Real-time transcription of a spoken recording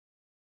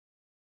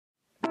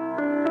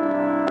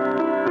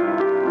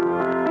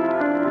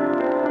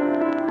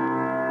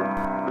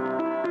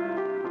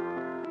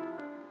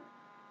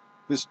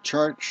This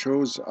chart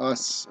shows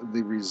us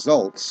the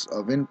results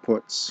of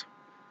inputs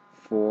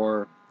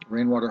for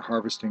rainwater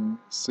harvesting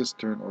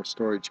cistern or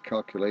storage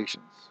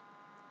calculations.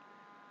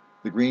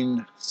 The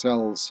green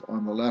cells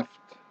on the left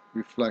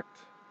reflect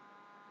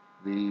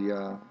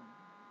the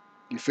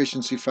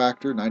efficiency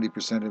factor,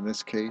 90% in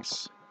this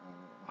case,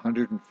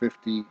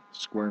 150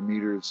 square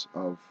meters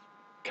of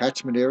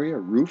catchment area,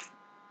 roof,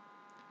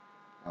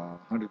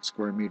 100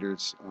 square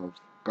meters of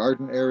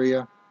garden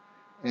area,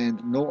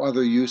 and no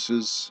other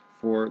uses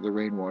for the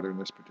rainwater in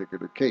this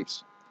particular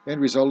case. End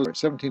result is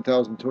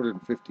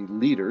 17,250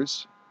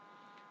 liters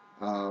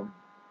of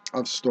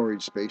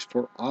storage space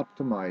for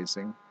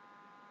optimizing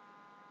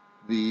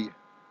the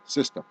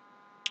system.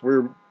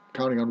 We're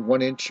counting on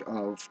 1 inch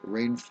of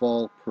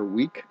rainfall per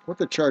week. What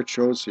the chart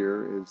shows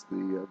here is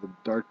the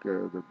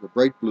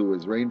bright blue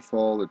is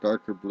rainfall, the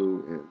darker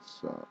blue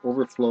is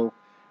overflow,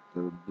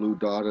 the blue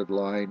dotted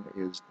line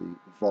is the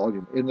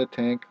volume in the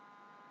tank,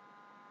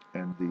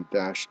 and the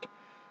dashed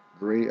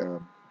gray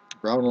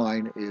brown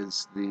line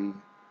is the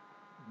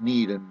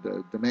need and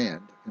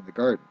demand in the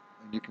garden.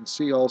 And you can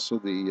see also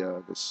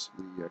the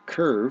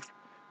curve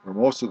where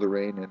most of the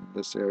rain in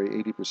this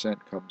area, 80%,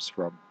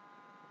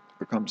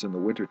 comes in the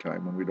winter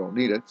time when we don't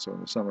need it. So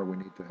in the summer we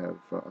need to have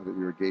other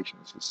irrigation.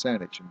 This is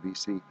Saanich in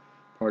BC,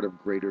 part of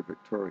Greater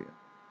Victoria.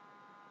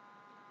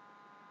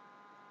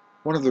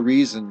 One of the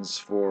reasons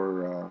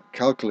for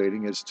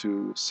calculating is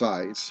to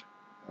size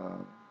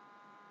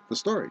the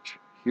storage.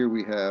 Here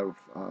we have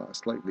a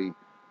slightly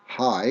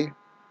high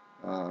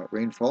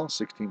rainfall,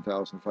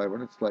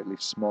 16,500, slightly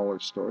smaller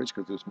storage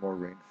because there's more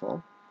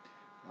rainfall.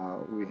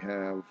 We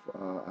have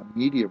a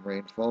medium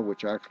rainfall,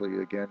 which actually,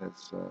 again,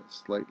 is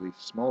slightly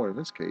smaller in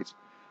this case.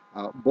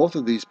 Both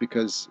of these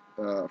because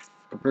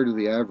compared to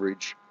the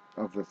average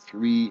of the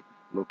 3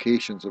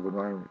 locations of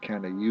Environment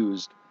Canada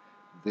used,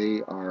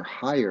 they are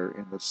higher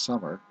in the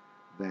summer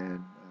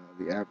than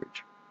the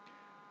average.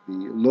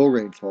 The low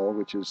rainfall,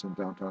 which is in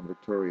downtown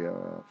Victoria,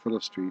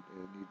 Phillip Street,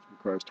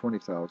 requires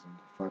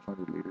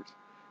 20,500 liters.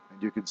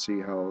 And you can see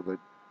how the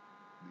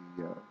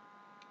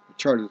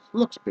chart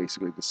looks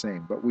basically the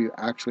same, but we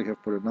actually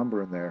have put a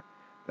number in there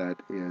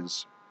that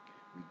is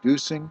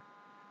reducing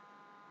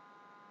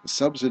the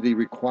subsidy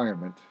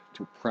requirement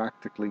to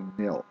practically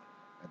nil.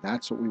 And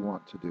that's what we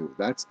want to do.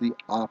 That's the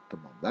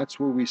optimum. That's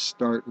where we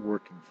start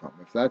working from.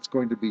 If that's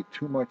going to be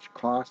too much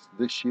cost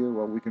this year,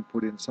 well, we can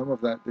put in some of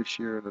that this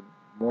year and then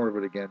more of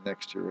it again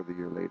next year or the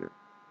year later.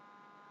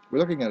 We're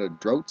looking at a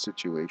drought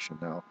situation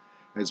now,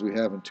 as we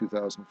have in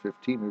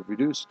 2015. We've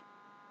reduced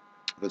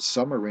the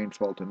summer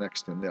rainfall to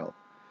next to nil,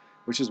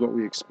 which is what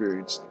we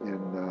experienced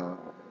in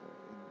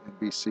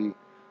BC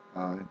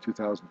in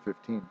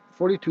 2015.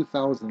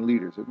 42,000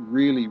 liters. It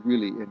really,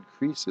 really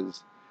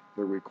increases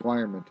the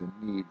requirement and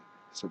need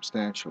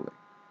substantially.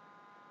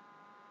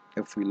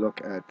 If we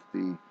look at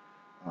the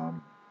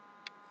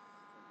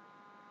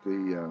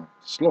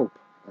slope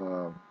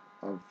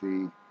of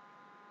the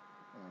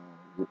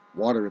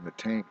water in the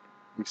tank,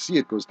 we see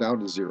it goes down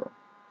to 0.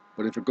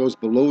 But if it goes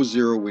below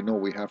 0, we know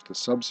we have to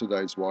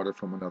subsidize water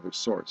from another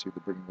source,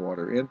 either bringing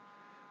water in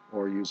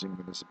or using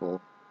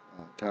municipal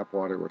tap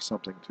water or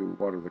something to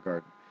water the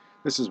garden.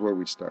 This is where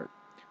we start.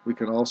 We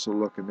can also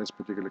look in this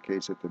particular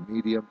case at the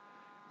medium,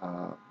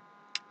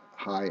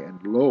 high and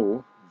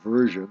low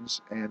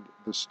versions, and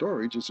the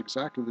storage is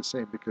exactly the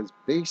same because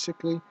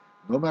basically,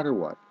 no matter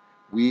what,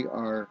 we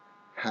are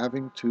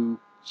having to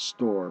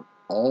store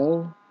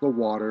all the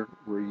water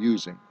we're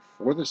using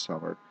for the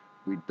summer.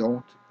 We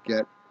don't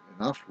get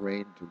enough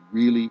rain to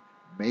really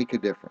make a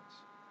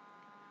difference.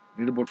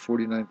 We need about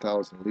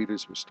 49,000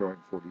 liters. We're storing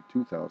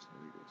 42,000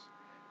 liters.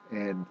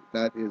 And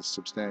that is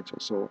substantial.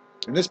 So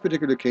in this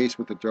particular case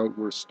with the drought,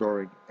 we're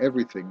storing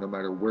everything no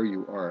matter where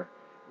you are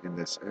in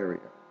this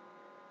area.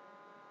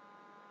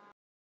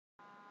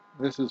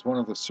 This is one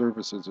of the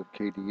services of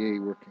KDA,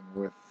 working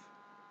with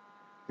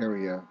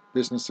area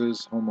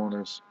businesses,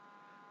 homeowners,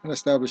 and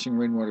establishing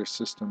rainwater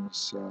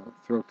systems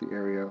throughout the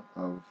area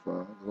of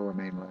the Lower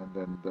Mainland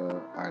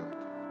and Island.